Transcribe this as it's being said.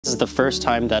This is the first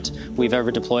time that we've ever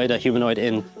deployed a humanoid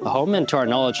in a home, and to our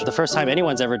knowledge, the first time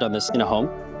anyone's ever done this in a home.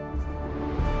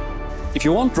 If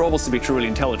you want robots to be truly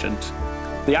intelligent,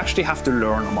 they actually have to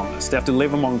learn among us. They have to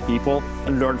live among people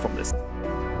and learn from this.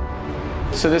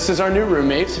 So this is our new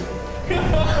roommate.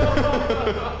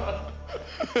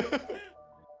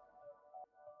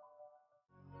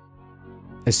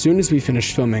 As soon as we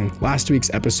finished filming last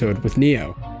week's episode with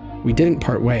Neo, we didn't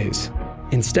part ways.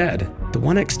 Instead, the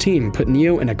 1X team put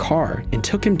Neo in a car and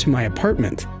took him to my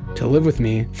apartment to live with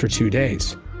me for 2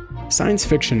 days. Science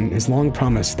fiction has long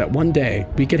promised that one day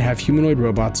we could have humanoid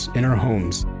robots in our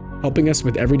homes, helping us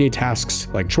with everyday tasks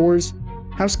like chores,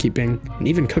 housekeeping, and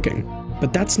even cooking.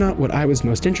 But that's not what I was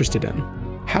most interested in.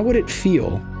 How would it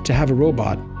feel to have a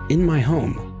robot in my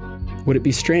home? Would it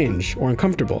be strange or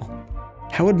uncomfortable?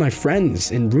 How would my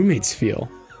friends and roommates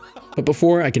feel? But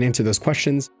before I can answer those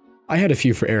questions, I had a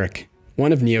few for Eric,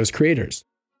 one of Neo's creators.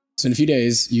 So in a few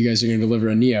days, you guys are going to deliver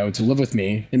a Neo to live with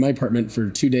me in my apartment for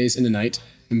 2 days and a night.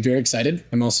 I'm very excited.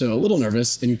 I'm also a little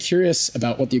nervous and curious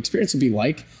about what the experience will be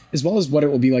like, as well as what it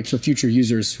will be like for future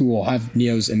users who will have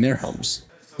Neos in their homes.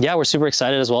 Yeah, we're super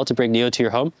excited as well to bring Neo to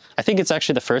your home. I think it's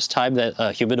actually the first time that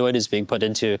a humanoid is being put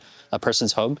into a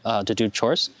person's home to do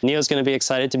chores. Neo's going to be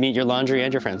excited to meet your laundry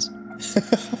and your friends.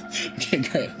 Okay,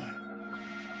 great.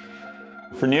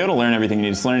 For Neo to learn everything he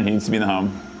needs to learn, he needs to be in the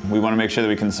home. We want to make sure that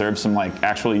we can serve some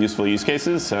actually useful use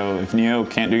cases. So if Neo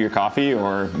can't do your coffee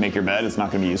or make your bed, it's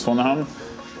not going to be useful in the home.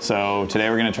 So today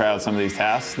we're going to try out some of these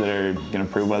tasks that are going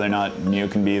to prove whether or not Neo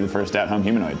can be the first at-home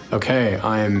humanoid. Okay,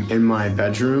 I'm in my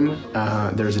bedroom.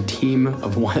 There's a team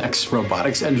of 1X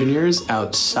robotics engineers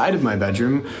outside of my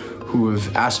bedroom who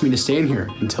have asked me to stay in here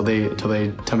until they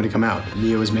tell me to come out.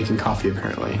 Neo is making coffee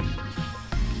apparently.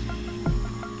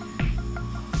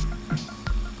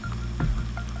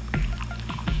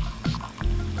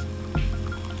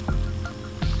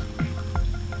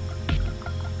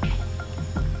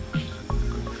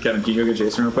 Kevin, can you go get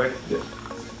Jason real quick? Yeah.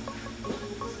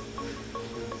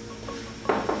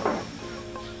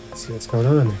 Let's see what's going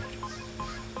on there.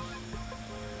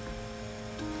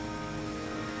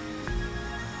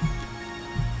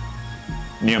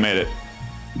 Neo made it.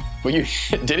 Well, you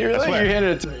did he really? You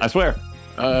handed it to me. I swear.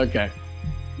 Okay.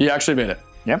 You actually made it.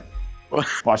 Yep.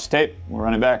 Watch the tape. We'll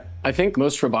run it back. I think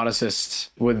most roboticists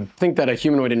would think that a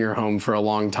humanoid in your home for a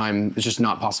long time is just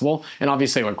not possible. And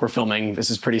obviously, we're filming, this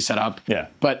is pretty set up. Yeah.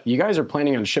 But you guys are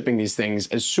planning on shipping these things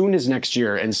as soon as next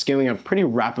year and scaling up pretty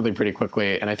rapidly, pretty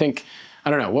quickly. And I think,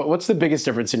 I don't know, what's the biggest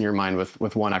difference in your mind with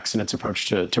 1X and its approach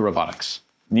to robotics?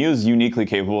 Neo's uniquely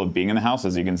capable of being in the house,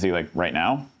 as you can see right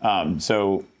now.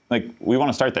 So we want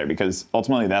to start there because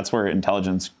ultimately that's where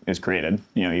intelligence is created.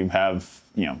 We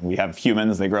have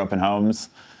humans, they grow up in homes,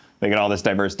 they get all this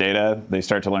diverse data, they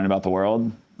start to learn about the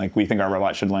world. We think our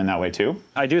robot should learn that way too.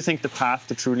 I do think the path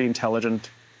to truly intelligent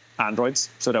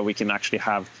androids, so that we can actually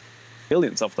have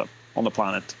billions of them on the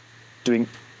planet doing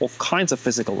all kinds of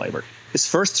physical labor, is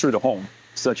first through the home,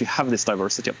 so that you have this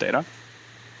diversity of data.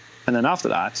 And then after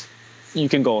that, you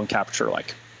can go and capture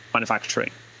manufacturing,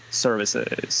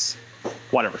 services,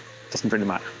 whatever, doesn't really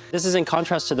matter. This is in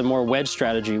contrast to the more wedge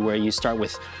strategy where you start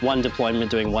with one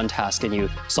deployment doing one task and you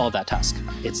solve that task.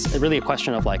 It's really a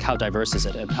question of how diverse is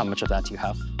it and how much of that do you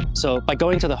have. So by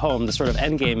going to the home, the sort of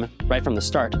end game right from the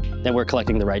start, then we're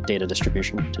collecting the right data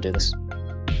distribution to do this.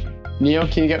 Neo,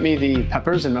 can you get me the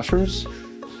peppers and mushrooms?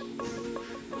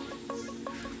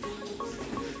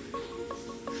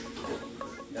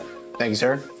 Thanks,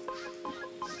 sir.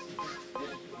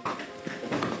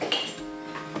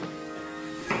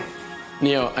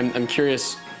 Neo, I'm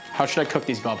curious, how should I cook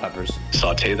these bell peppers?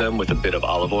 Saute them with a bit of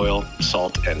olive oil,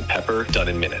 salt, and pepper, done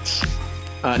in minutes.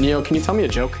 Neo, can you tell me a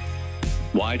joke?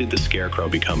 Why did the Scarecrow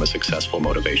become a successful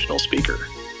motivational speaker?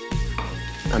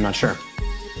 I'm not sure.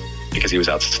 Because he was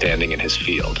outstanding in his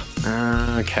field.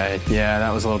 Okay, yeah,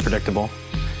 that was a little predictable.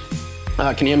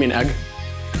 Can you hand me an egg?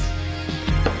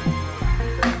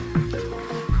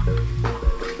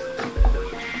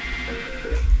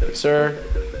 Sir.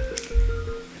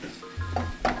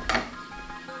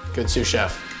 Good sous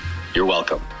chef. You're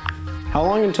welcome. How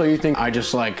long until you think I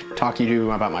just talk to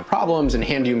you about my problems and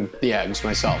hand you the eggs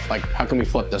myself? How can we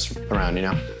flip this around,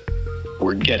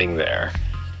 We're getting there.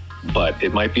 But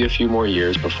it might be a few more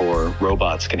years before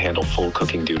robots can handle full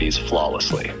cooking duties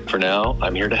flawlessly. For now,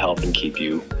 I'm here to help and keep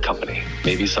you company.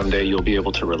 Maybe someday you'll be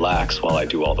able to relax while I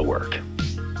do all the work.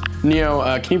 Neo,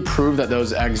 can you prove that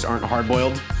those eggs aren't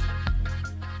hard-boiled?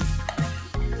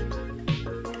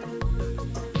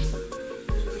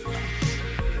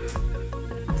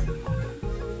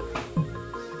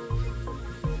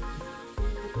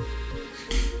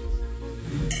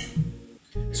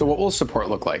 So what will support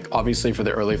look like? Obviously for the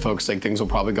early folks, like things will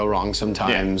probably go wrong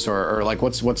sometimes, or like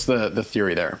what's the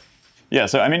theory there? Yeah,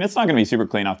 so I mean, it's not going to be super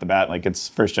clean off the bat. Like, it's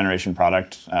first generation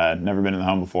product, never been in the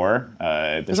home before.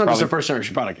 It's not just a first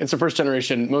generation product. It's a first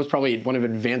generation, most probably one of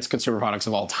advanced consumer products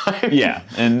of all time. Yeah,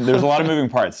 and there's a lot of moving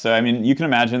parts. So I mean, you can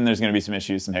imagine there's going to be some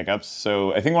issues and hiccups.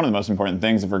 So I think one of the most important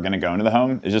things if we're going to go into the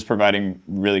home is just providing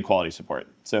really quality support.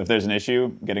 So if there's an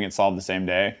issue, getting it solved the same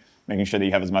day, making sure that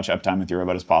you have as much uptime with your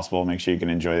robot as possible, make sure you can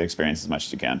enjoy the experience as much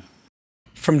as you can.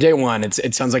 From day one,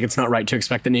 it sounds like it's not right to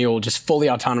expect the Neo will just fully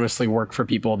autonomously work for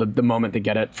people the moment they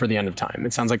get it for the end of time.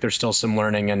 It sounds like there's still some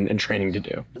learning and training to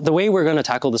do. The way we're going to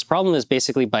tackle this problem is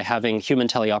basically by having human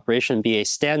teleoperation be a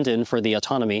stand-in for the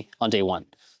autonomy on day one.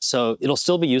 So it'll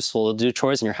still be useful to do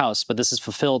chores in your house, but this is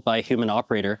fulfilled by a human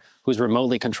operator who's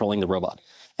remotely controlling the robot.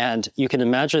 And you can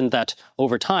imagine that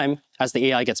over time, as the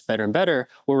AI gets better and better,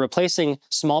 we're replacing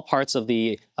small parts of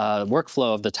the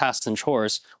workflow of the tasks and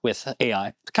chores with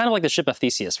AI. Kind of like the ship of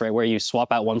Theseus, right? Where you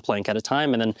swap out one plank at a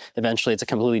time, and then eventually it's a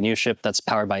completely new ship that's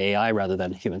powered by AI rather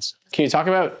than humans. Can you talk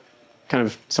about kind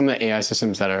of some of the AI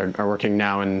systems that are working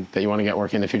now and that you want to get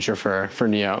working in the future for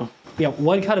Neo? Yeah,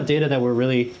 one kind of data that we're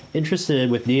really interested in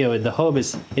with Neo in the home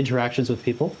is interactions with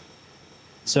people.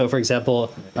 So for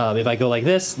example, if I go like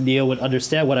this, Neo would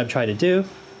understand what I'm trying to do.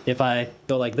 If I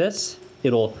go like this,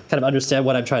 it'll kind of understand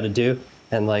what I'm trying to do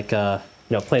and like,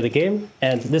 play the game.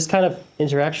 And this kind of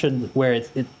interaction where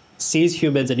it sees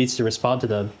humans and needs to respond to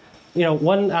them.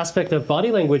 One aspect of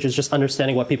body language is just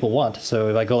understanding what people want. So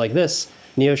if I go like this,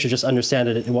 Neo should just understand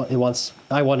it.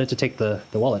 I want it to take the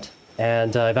wallet.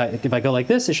 And if I go like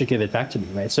this, it should give it back to me,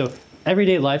 right? So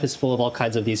everyday life is full of all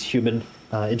kinds of these human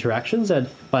interactions, and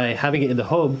by having it in the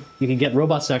home, you can get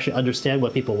robots to actually understand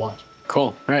what people want. Cool.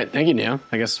 All right, thank you, Neo.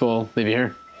 I guess we'll leave you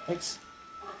here. Thanks.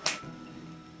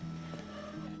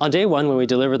 On day one, when we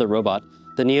deliver the robot,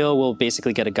 the Neo will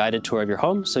basically get a guided tour of your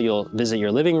home. So you'll visit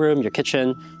your living room, your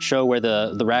kitchen, show where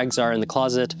the rags are in the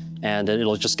closet, and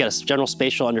it'll just get a general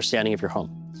spatial understanding of your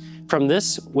home. From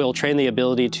this, we'll train the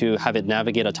ability to have it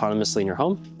navigate autonomously in your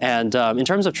home. And in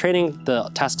terms of training the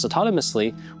tasks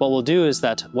autonomously, what we'll do is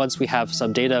that once we have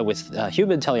some data with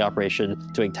human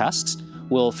teleoperation doing tasks,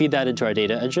 we'll feed that into our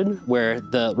data engine, where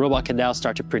the robot can now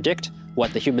start to predict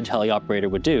what the human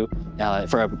teleoperator would do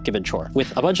for a given chore.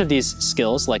 With a bunch of these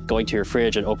skills, like going to your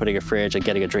fridge and opening a fridge and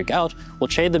getting a drink out, we'll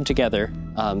chain them together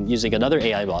using another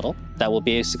AI model that will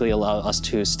basically allow us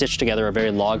to stitch together a very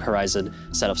long horizon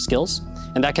set of skills.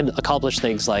 And that can accomplish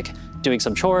things like doing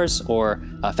some chores or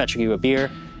fetching you a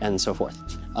beer and so forth.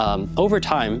 Over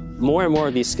time, more and more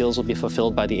of these skills will be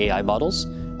fulfilled by the AI models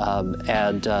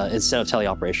instead of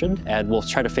teleoperation, and we'll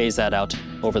try to phase that out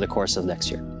over the course of next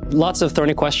year. Lots of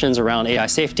thorny questions around AI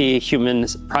safety, human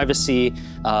privacy,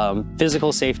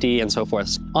 physical safety, and so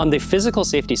forth. On the physical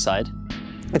safety side,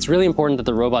 it's really important that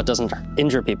the robot doesn't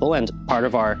injure people, and part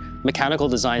of our mechanical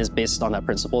design is based on that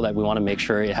principle that we want to make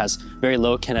sure it has very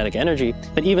low kinetic energy.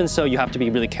 But even so, you have to be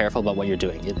really careful about what you're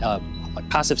doing.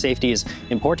 Passive safety is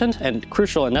important and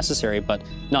crucial and necessary, but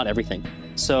not everything.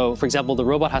 So, for example, the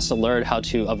robot has to learn how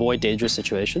to avoid dangerous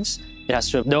situations. It has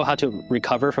to know how to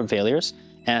recover from failures.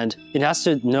 And it has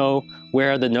to know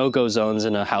where the no-go zones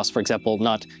in a house, for example,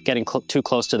 not getting too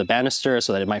close to the banister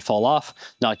so that it might fall off,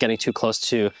 not getting too close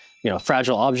to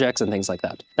fragile objects and things like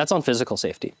that. That's on physical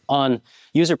safety. On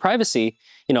user privacy,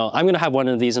 I'm going to have one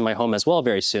of these in my home as well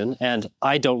very soon, and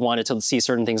I don't want it to see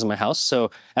certain things in my house.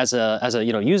 So as a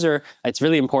user, it's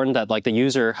really important that the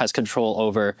user has control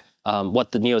over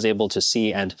what the Neo is able to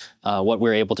see and what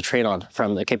we're able to train on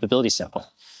from a capability standpoint.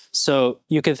 So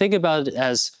you can think about it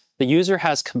as the user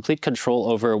has complete control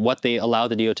over what they allow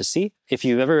the Neo to see. If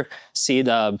you've ever seen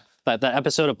that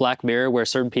episode of Black Mirror where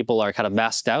certain people are kind of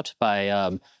masked out by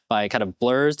kind of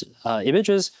blurred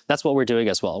images, that's what we're doing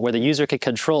as well, where the user can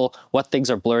control what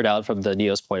things are blurred out from the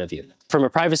Neo's point of view. From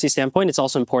a privacy standpoint, it's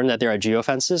also important that there are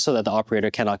geofences so that the operator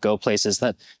cannot go places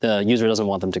that the user doesn't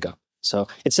want them to go. So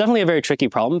it's definitely a very tricky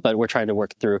problem, but we're trying to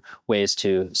work through ways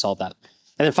to solve that.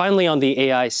 And then finally, on the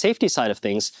AI safety side of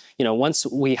things, once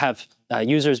we have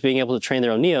users being able to train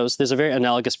their own Neos, there's a very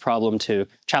analogous problem to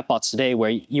chatbots today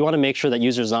where you want to make sure that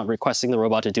users aren't requesting the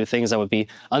robot to do things that would be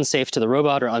unsafe to the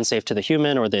robot or unsafe to the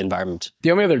human or the environment.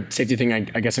 The only other safety thing I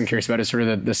guess I'm curious about is sort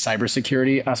of the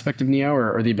cybersecurity aspect of Neo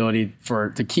or the ability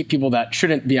to keep people that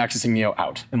shouldn't be accessing Neo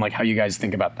out and how you guys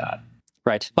think about that.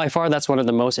 Right. By far, that's one of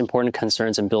the most important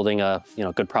concerns in building a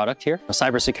good product here.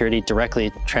 Cybersecurity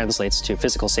directly translates to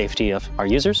physical safety of our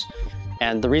users.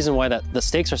 And the reason why the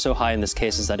stakes are so high in this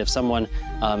case is that if someone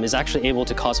is actually able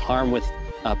to cause harm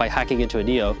by hacking into a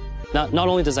Neo, Not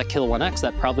only does that kill 1X,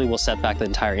 that probably will set back the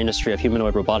entire industry of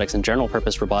humanoid robotics and general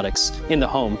purpose robotics in the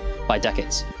home by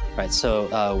decades. Right,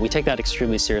 so we take that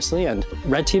extremely seriously, and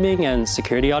red teaming and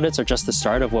security audits are just the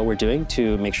start of what we're doing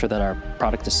to make sure that our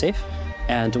product is safe.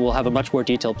 And we'll have a much more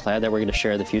detailed plan that we're going to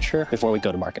share in the future before we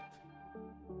go to market.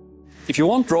 If you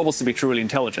want robots to be truly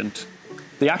intelligent,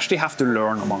 they actually have to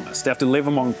learn among us. They have to live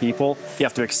among people, they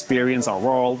have to experience our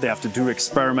world, they have to do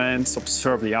experiments,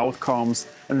 observe the outcomes,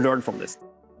 and learn from this.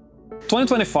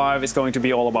 2025 is going to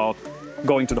be all about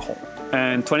going to the home.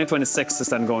 And 2026 is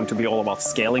then going to be all about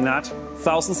scaling that.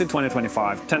 Thousands in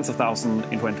 2025, tens of thousands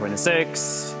in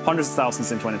 2026, hundreds of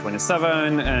thousands in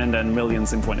 2027, and then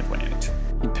millions in 2028.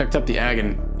 He picked up the egg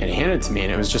and handed it to me,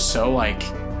 and it was just so like,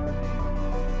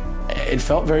 it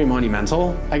felt very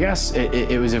monumental, I guess.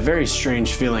 It was a very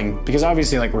strange feeling, because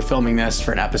obviously like we're filming this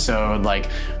for an episode, like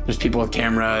there's people with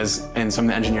cameras and some of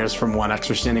the engineers from 1X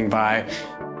are standing by,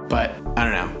 but I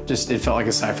don't know, just it felt like a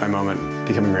sci-fi moment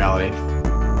becoming reality.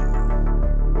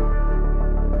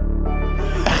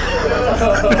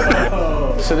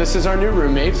 So this is our new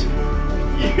roommate. It's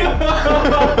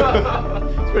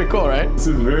pretty cool, right? This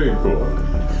is very cool.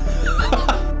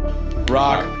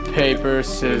 Rock, paper,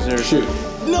 scissors, shoot.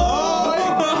 No!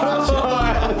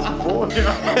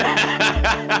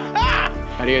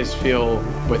 How do you guys feel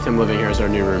with him living here as our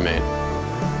new roommate?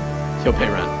 He'll pay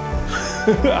rent.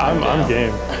 I'm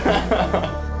game.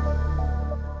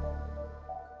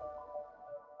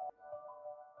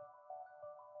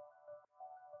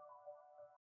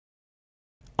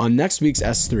 On next week's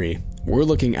S3, we're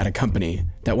looking at a company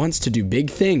that wants to do big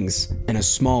things in a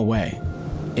small way.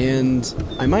 And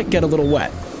I might get a little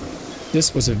wet.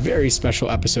 This was a very special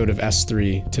episode of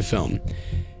S3 to film.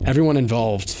 Everyone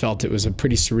involved felt it was a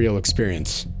pretty surreal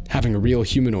experience, having a real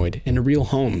humanoid in a real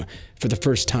home for the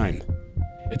first time.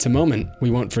 It's a moment we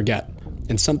won't forget,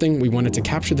 and something we wanted to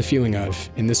capture the feeling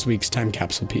of in this week's time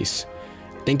capsule piece.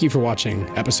 Thank you for watching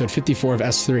episode 54 of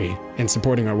S3 and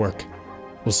supporting our work.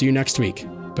 We'll see you next week.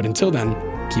 But until then,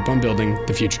 keep on building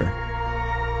the future.